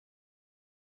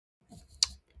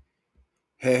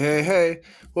Hey, hey, hey!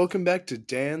 Welcome back to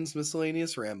Dan's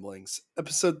Miscellaneous Ramblings,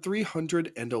 episode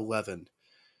 311.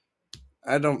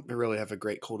 I don't really have a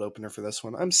great cold opener for this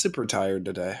one. I'm super tired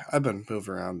today. I've been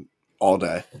moving around all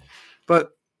day.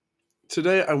 But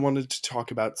today I wanted to talk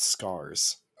about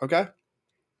scars, okay?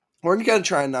 We're going to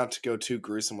try not to go too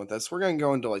gruesome with this. We're going to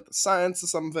go into like the science of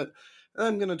some of it, and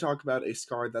I'm going to talk about a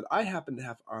scar that I happen to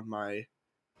have on my.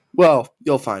 Well,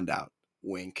 you'll find out.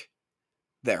 Wink.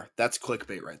 There, that's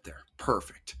clickbait right there.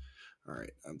 Perfect. All right,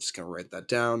 I'm just going to write that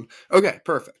down. Okay,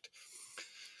 perfect.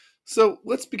 So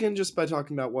let's begin just by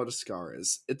talking about what a scar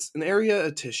is. It's an area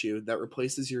of tissue that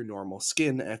replaces your normal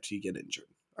skin after you get injured.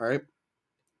 All right.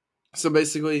 So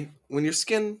basically, when your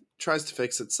skin tries to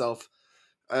fix itself,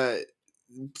 uh,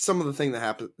 some of the thing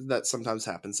that sometimes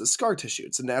happens is scar tissue.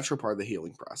 It's a natural part of the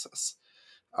healing process.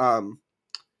 Um,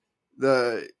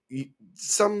 the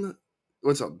some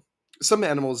what's up? Some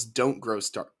animals don't grow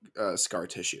scar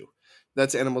tissue.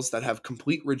 That's animals that have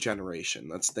complete regeneration.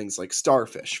 That's things like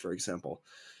starfish, for example,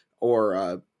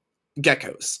 or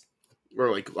geckos,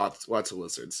 or like lots of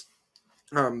lizards.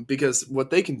 Because what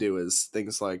they can do is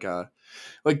things like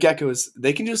geckos,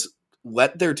 they can just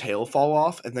let their tail fall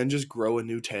off and then just grow a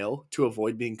new tail to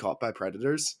avoid being caught by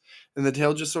predators. And the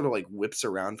tail just sort of like whips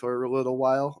around for a little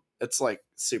while. It's like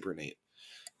super neat.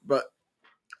 But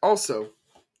also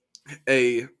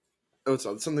a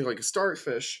something like a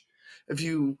starfish, if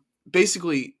you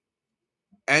basically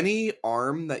any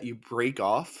arm that you break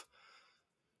off,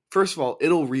 first of all,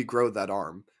 it'll regrow that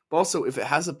arm. But also, if it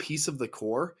has a piece of the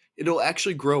core, it'll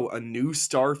actually grow a new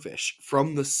starfish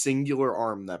from the singular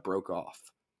arm that broke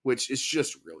off, which is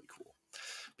just really cool.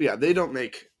 But yeah, they don't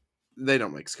make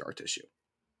scar tissue.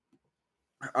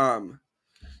 Um,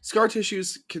 Scar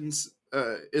tissues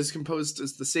is composed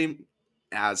as the same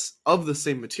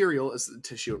material as the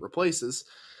tissue it replaces,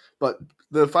 but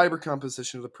the fiber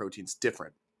composition of the protein's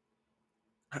different.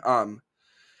 Um,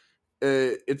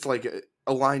 it's like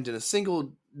aligned in a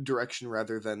single direction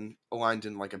rather than aligned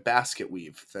in like a basket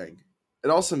weave thing. It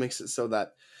also makes it so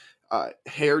that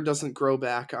hair doesn't grow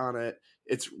back on it.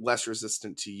 It's less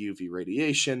resistant to UV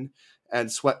radiation,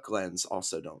 and sweat glands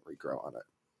also don't regrow on it.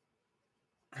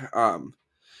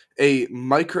 A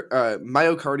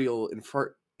myocardial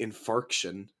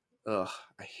infarction. Ugh,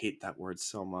 I hate that word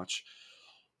so much.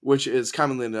 Which is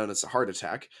commonly known as a heart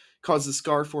attack, causes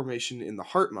scar formation in the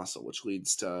heart muscle, which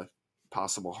leads to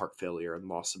possible heart failure and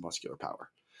loss of muscular power.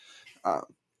 Um,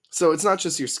 so it's not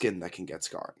just your skin that can get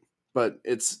scarred, but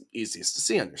it's easiest to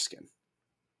see on your skin.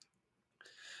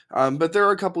 But there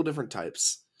are a couple different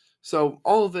types. So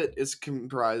all of it is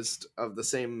comprised of the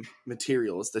same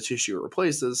material as the tissue it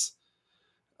replaces,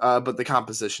 but the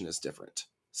composition is different.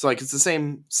 So like it's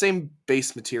the same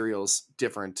base materials,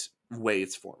 different way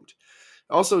it's formed.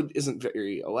 It also isn't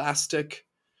very elastic.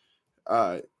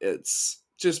 It's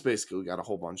just basically got a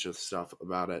whole bunch of stuff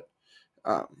about it.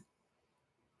 Um,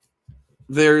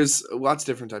 there's lots of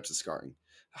different types of scarring.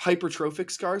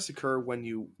 Hypertrophic scars occur when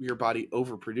your body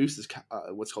overproduces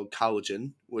what's called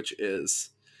collagen, which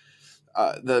is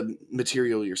the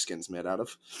material your skin's made out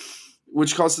of,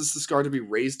 which causes the scar to be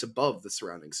raised above the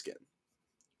surrounding skin.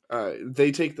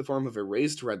 They take the form of a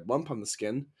raised red lump on the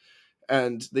skin,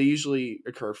 and they usually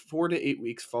occur 4 to 8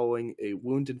 weeks following a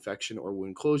wound infection or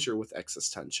wound closure with excess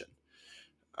tension.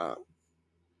 Uh,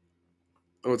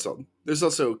 There's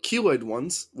also keloid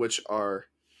ones, which are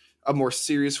a more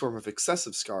serious form of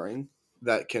excessive scarring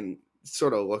that can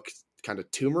sort of look kind of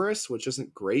tumorous, which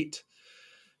isn't great.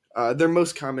 They're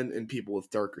most common in people with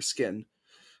darker skin,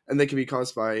 and they can be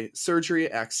caused by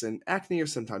surgery, accident, acne, or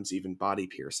sometimes even body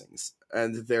piercings.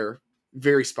 And they're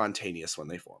very spontaneous when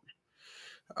they form.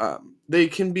 They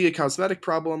can be a cosmetic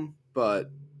problem, but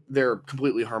they're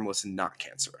completely harmless and not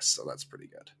cancerous, so that's pretty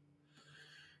good.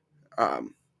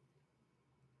 Um,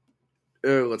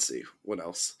 let's see, what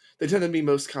else? They tend to be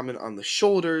most common on the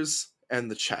shoulders and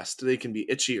the chest. They can be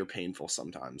itchy or painful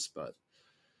sometimes, but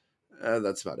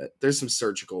that's about it. There's some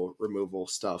surgical removal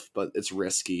stuff, but it's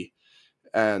risky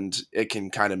and it can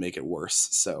kind of make it worse,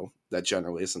 so that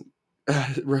generally isn't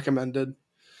recommended.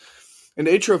 An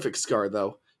atrophic scar,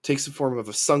 though, takes the form of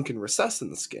a sunken recess in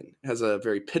the skin. It has a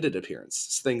very pitted appearance.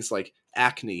 It's things like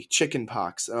acne,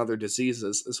 chickenpox, and other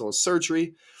diseases, as well as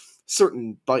surgery,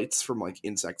 certain bites from like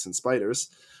insects and spiders,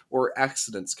 or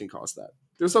accidents can cause that.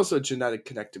 There's also a genetic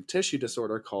connective tissue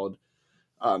disorder called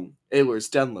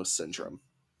Ehlers-Danlos syndrome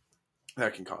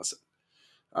that can cause it.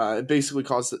 It basically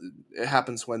it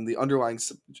happens when the underlying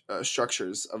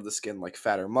structures of the skin, like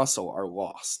fat or muscle, are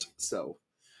lost. So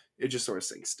it just sort of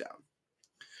sinks down.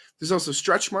 There's also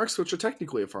stretch marks, which are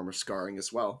technically a form of scarring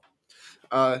as well.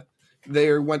 Uh,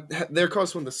 They're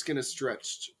caused when the skin is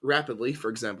stretched rapidly, for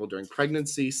example, during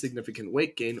pregnancy, significant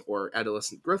weight gain, or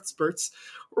adolescent growth spurts,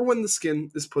 or when the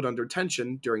skin is put under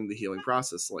tension during the healing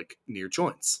process, like near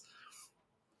joints.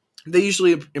 They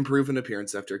usually improve in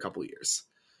appearance after a couple years.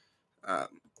 Um,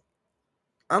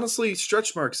 Honestly,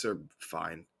 stretch marks are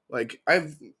fine. Like,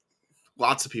 I've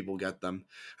lots of people get them.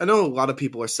 I know a lot of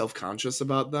people are self conscious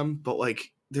about them, but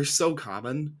like, they're so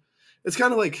common. It's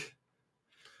kind of like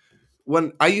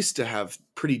when I used to have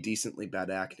pretty decently bad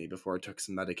acne before I took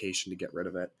some medication to get rid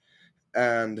of it.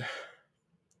 And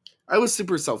I was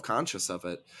super self conscious of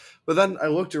it. But then I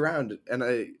looked around and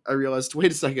I realized,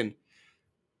 wait a second,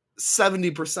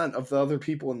 70% of the other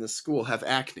people in this school have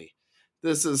acne.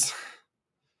 This is,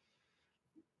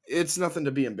 it's nothing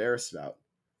to be embarrassed about.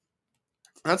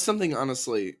 That's something,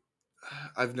 honestly,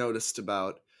 I've noticed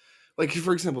about, like,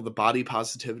 for example, the body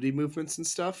positivity movements and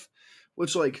stuff,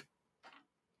 which, like,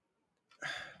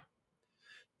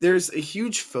 there's a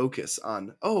huge focus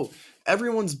on, oh,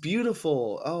 everyone's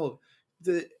beautiful. Oh,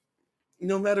 the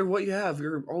no matter what you have,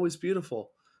 you're always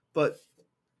beautiful. But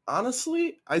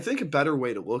honestly, I think a better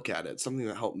way to look at it, something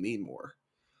that helped me more,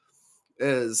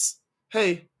 is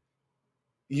hey,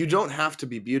 you don't have to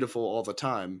be beautiful all the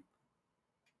time.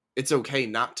 It's okay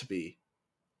not to be.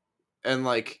 And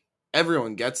like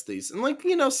everyone gets these. And like,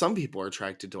 some people are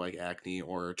attracted to like acne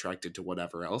or attracted to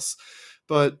whatever else.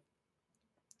 But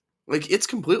like it's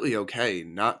completely okay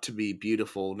not to be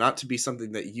beautiful, not to be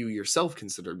something that you yourself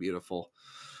consider beautiful.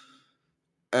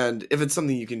 And if it's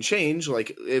something you can change,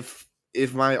 like if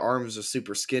my arms are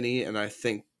super skinny and I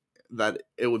think that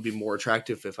it would be more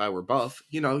attractive if I were buff,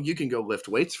 you can go lift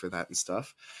weights for that and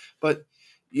stuff. But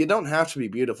you don't have to be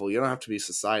beautiful. You don't have to be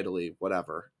societally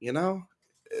whatever,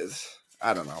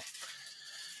 I don't know.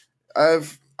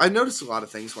 I noticed a lot of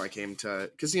things when I came to,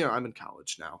 because I'm in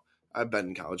college now. I've been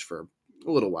in college for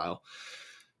a little while,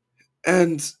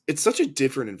 and it's such a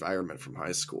different environment from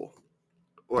high school.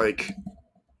 Like,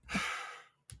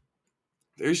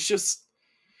 there's just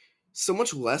so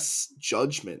much less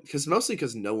judgment, because mostly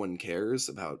because no one cares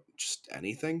about just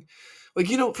anything. Like,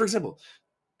 for example,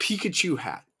 Pikachu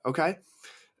hat. Okay,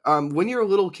 when you're a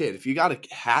little kid, if you got a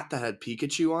hat that had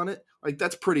Pikachu on it, like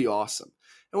that's pretty awesome.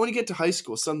 And when you get to high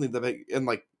school, suddenly and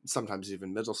like sometimes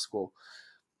even middle school,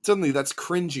 suddenly that's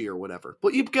cringy or whatever.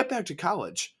 But you get back to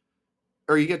college,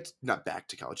 or you get not back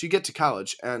to college, you get to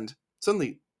college, and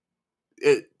suddenly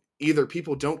it either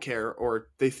people don't care or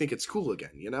they think it's cool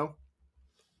again.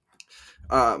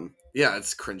 Yeah,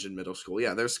 it's cringe in middle school.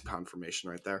 Yeah, there's confirmation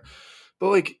right there. But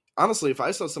like honestly, if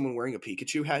I saw someone wearing a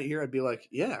Pikachu hat here, I'd be like,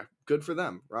 yeah, good for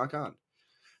them, rock on.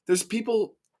 There's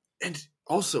people, and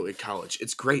also at college,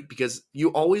 it's great because you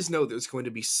always know there's going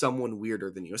to be someone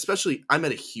weirder than you. Especially, I'm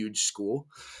at a huge school.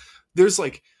 There's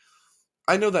like,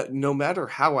 I know that no matter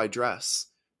how I dress,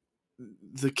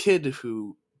 the kid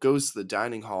who goes to the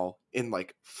dining hall in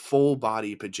like full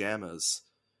body pajamas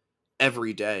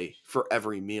every day for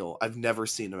every meal, I've never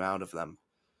seen him out of them.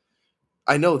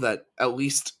 I know that at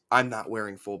least I'm not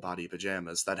wearing full body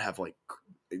pajamas that have like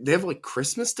they have like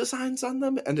Christmas designs on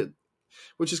them,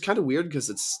 which is kind of weird because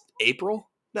it's April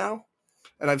now,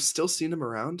 and I've still seen them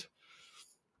around.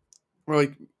 Or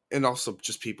like, and also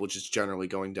just people just generally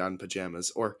going down in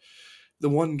pajamas, or the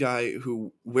one guy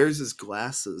who wears his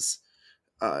glasses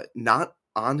not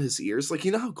on his ears. Like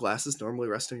how glasses normally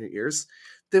rest on your ears?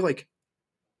 They like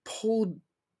pulled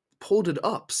pulled it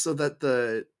up so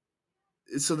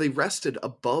they rested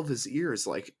above his ears,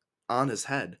 like on his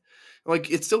head.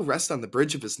 Like it still rests on the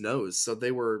bridge of his nose, so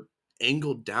they were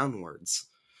angled downwards.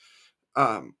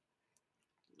 Um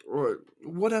or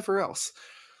whatever else.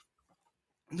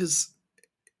 Because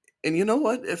and you know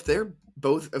what? If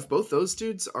both those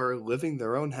dudes are living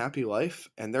their own happy life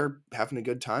and they're having a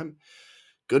good time,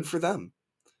 good for them.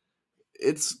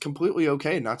 It's completely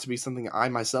okay not to be something I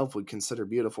myself would consider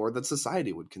beautiful or that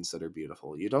society would consider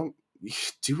beautiful. You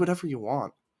do whatever you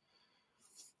want.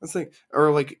 That's like,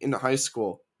 or like in high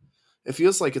school, it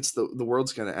feels like it's the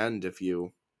world's gonna end if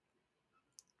you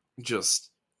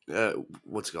just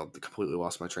what's it called? Completely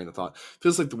lost my train of thought.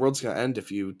 Feels like the world's gonna end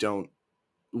if you don't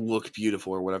look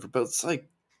beautiful or whatever. But it's like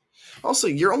also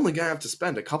you're only gonna have to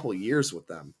spend a couple of years with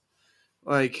them.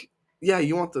 Like, yeah,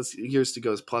 you want those years to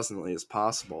go as pleasantly as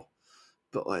possible,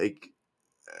 but like.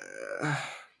 Uh,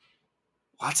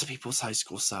 Lots of people's high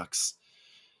school sucks.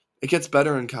 It gets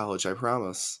better in college, I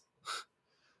promise.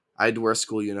 I'd wear a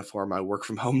school uniform. I work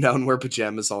from home now and wear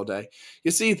pajamas all day. You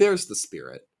see, there's the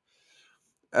spirit.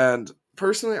 And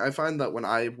personally, I find that when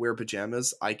I wear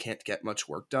pajamas, I can't get much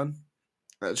work done.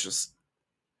 That's just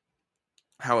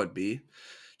how it be.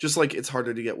 Just like it's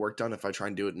harder to get work done if I try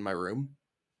and do it in my room.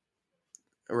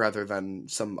 rather than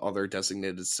some other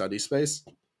designated study space.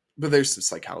 But there's some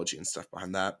psychology and stuff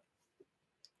behind that.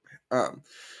 Um,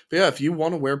 but yeah, if you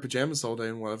want to wear pajamas all day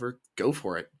and whatever, go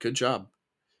for it. Good job.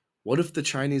 What if the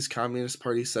Chinese Communist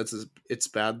Party says it's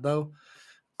bad though?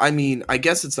 I mean, I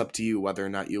guess it's up to you whether or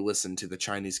not you listen to the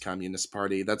Chinese Communist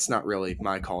Party. That's not really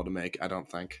my call to make, I don't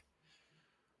think.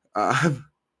 Uh,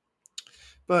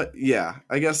 but yeah,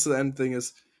 I guess the end thing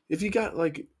is if you got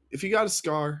a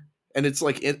scar and it's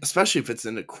like especially if it's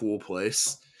in a cool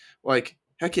place, like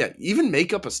heck yeah, even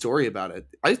make up a story about it.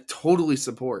 I totally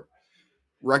support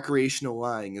recreational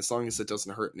lying as long as it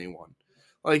doesn't hurt anyone.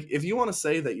 Like if you want to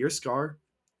say that your scar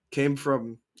came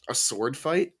from a sword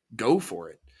fight, go for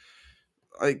it.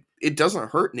 Like it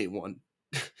doesn't hurt anyone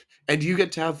and you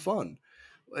get to have fun.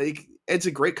 Like it's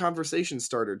a great conversation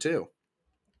starter too.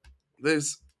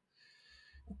 There's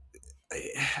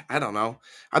I don't know.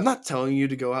 I'm not telling you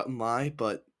to go out and lie,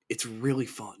 but it's really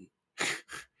fun.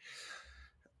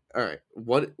 All right.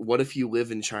 What if you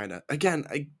live in China? Again,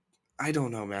 I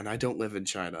don't know, man. I don't live in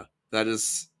China. That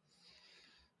is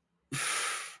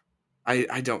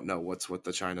I don't know what's with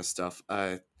the China stuff.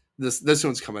 This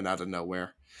one's coming out of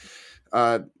nowhere.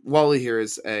 Wally here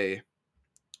is a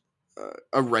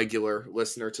regular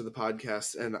listener to the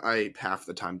podcast, and I half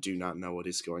the time do not know what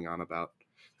he's going on about.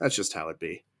 That's just how it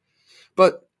be.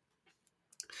 But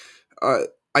uh,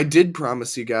 I did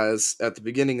promise you guys at the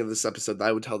beginning of this episode that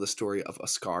I would tell the story of a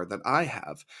scar that I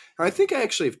have. And I think I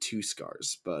actually have two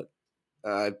scars, but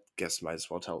I guess might as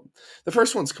well tell. The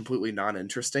first one's completely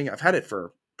non-interesting. I've had it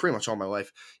for pretty much all my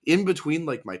life. In between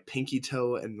like my pinky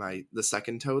toe and the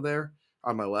second toe there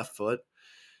on my left foot,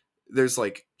 there's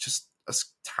like just a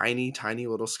tiny, tiny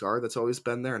little scar that's always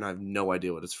been there, and I have no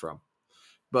idea what it's from.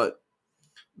 But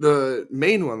the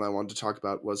main one I wanted to talk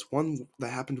about was one that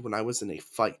happened when I was in a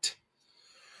fight.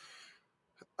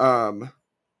 Um,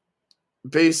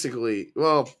 Basically,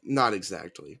 well, not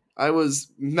exactly. I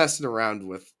was messing around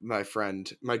with my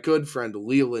good friend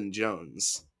Leland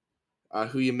Jones,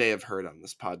 who you may have heard on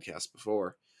this podcast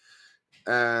before,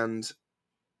 and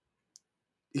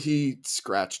he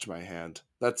scratched my hand.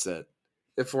 That's it.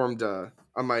 It formed on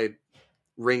my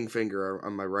ring finger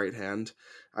on my right hand.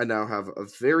 I now have a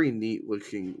very neat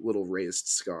looking little raised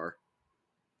scar.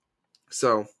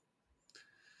 So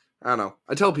I don't know.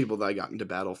 I tell people that I got into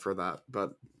battle for that,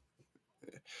 but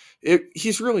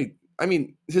he's really. I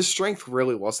mean, his strength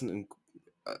really wasn't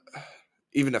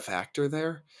even a factor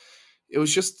there. It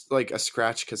was just like a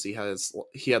scratch because he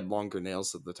had longer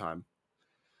nails at the time.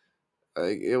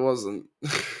 It wasn't.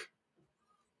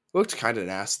 Looked kind of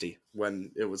nasty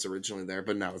when it was originally there,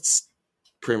 but now it's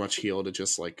pretty much healed. It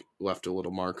just like left a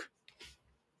little mark.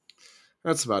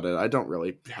 That's about it. I don't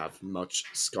really have much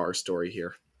scar story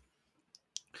here.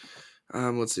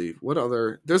 Let's see. What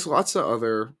other? There's lots of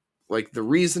other like the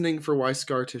reasoning for why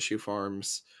scar tissue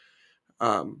forms,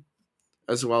 um,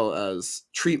 as well as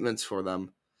treatments for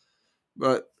them.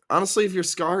 But honestly, if your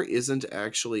scar isn't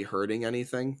actually hurting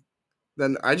anything,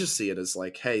 then I just see it as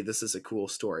like, hey, this is a cool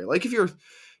story. Like if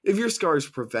your scar is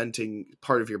preventing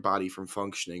part of your body from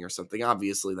functioning or something,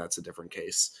 obviously that's a different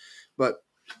case. But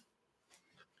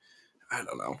I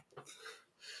don't know.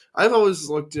 I've always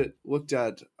looked at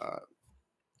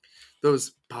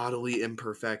those bodily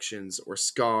imperfections or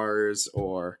scars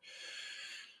or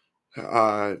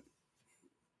uh,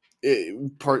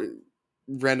 part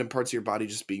random parts of your body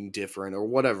just being different or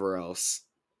whatever else.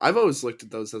 I've always looked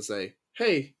at those as a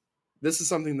hey, this is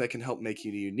something that can help make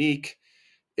you unique.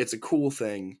 It's a cool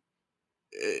thing,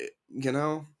 you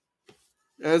know.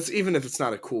 As even if it's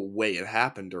not a cool way it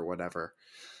happened or whatever.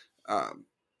 Um,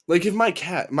 like if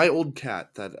my old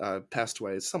cat that passed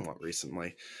away somewhat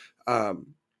recently,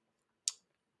 um,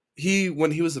 he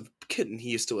when he was a kitten, he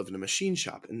used to live in a machine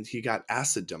shop, and he got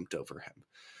acid dumped over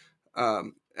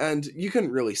him. And you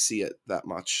couldn't really see it that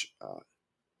much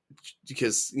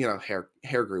because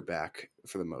hair grew back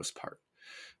for the most part.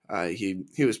 He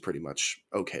was pretty much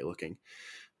okay looking,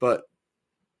 but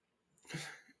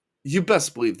you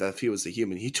best believe that if he was a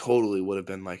human, he totally would have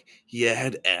been like, yeah, I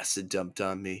had acid dumped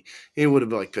on me. He would have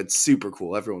been like, been super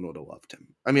cool. Everyone would have loved him.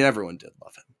 I mean, everyone did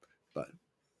love him, but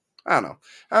I don't know.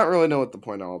 I don't really know what the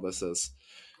point of all this is.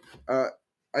 Uh,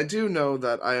 I do know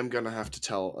that I am going to have to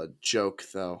tell a joke,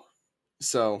 though.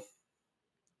 So,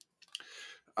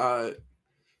 uh,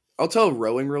 I'll tell a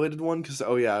rowing related one because,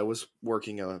 oh, yeah, I was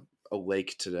working a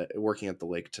lake today, working at the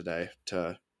lake today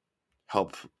to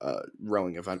help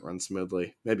rowing event run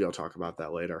smoothly. Maybe I'll talk about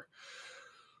that later.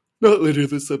 Not later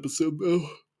this episode, though.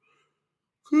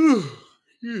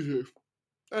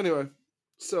 Anyway,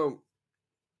 so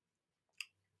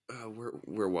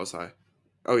where was I?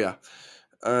 Oh yeah,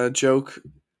 joke.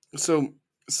 So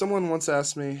someone once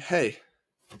asked me, "Hey,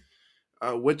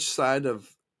 which side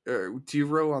of do you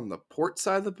row on the port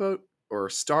side of the boat or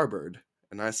starboard?"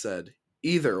 And I said,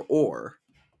 "Either or."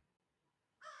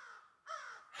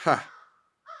 Ha.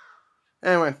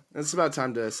 Anyway, it's about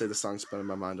time to say the song's been on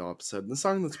my mind all episode. And the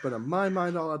song that's been on my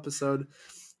mind all episode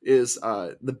is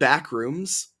 "The Back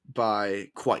Rooms" by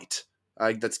Quite.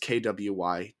 That's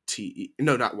Kwite.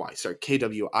 No, not Y. Sorry,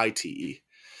 Kwite.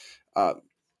 Uh,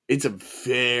 it's a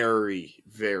very,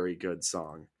 very good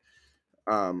song.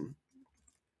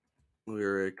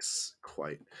 Lyrics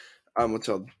Quite. What's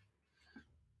called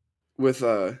with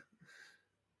let's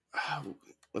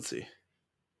see,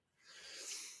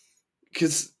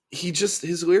 because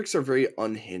his lyrics are very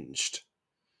unhinged.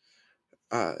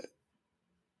 Uh,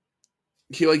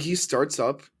 he starts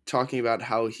up talking about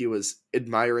how he was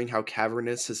admiring how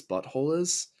cavernous his butthole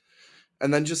is,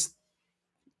 and then just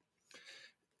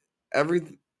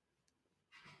every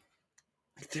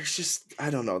there's just I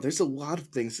don't know. There's a lot of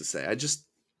things to say. I just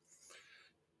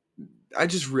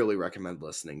really recommend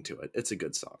listening to it. It's a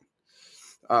good song.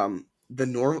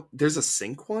 There's a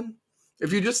sync one.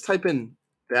 If you just type in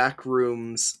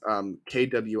Backrooms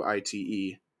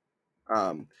Kwite,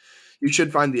 you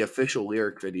should find the official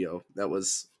lyric video that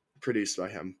was produced by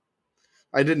him.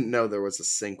 I didn't know there was a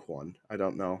sync one. I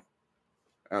don't know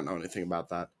anything about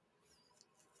that.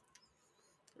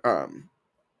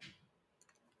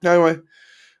 Anyway,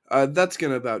 that's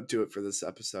gonna about do it for this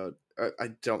episode. I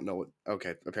don't know what.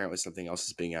 Okay, apparently something else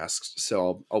is being asked,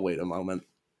 so I'll wait a moment.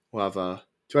 We'll have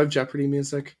Do I have Jeopardy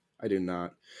music? I do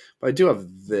not, but I do have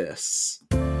this.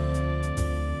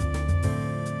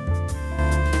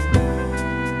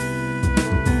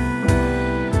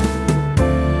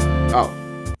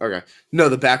 Oh, okay. No,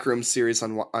 the Backroom series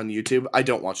on YouTube. I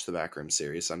don't watch the Backroom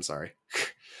series. I'm sorry.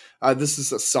 This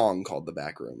is a song called The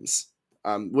Backrooms,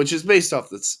 which is based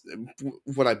off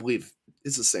what I believe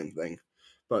is the same thing,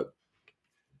 but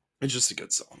it's just a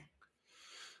good song.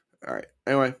 All right.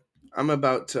 Anyway, I'm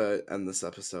about to end this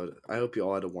episode. I hope you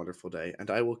all had a wonderful day, and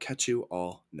I will catch you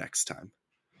all next time.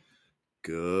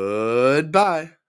 Goodbye.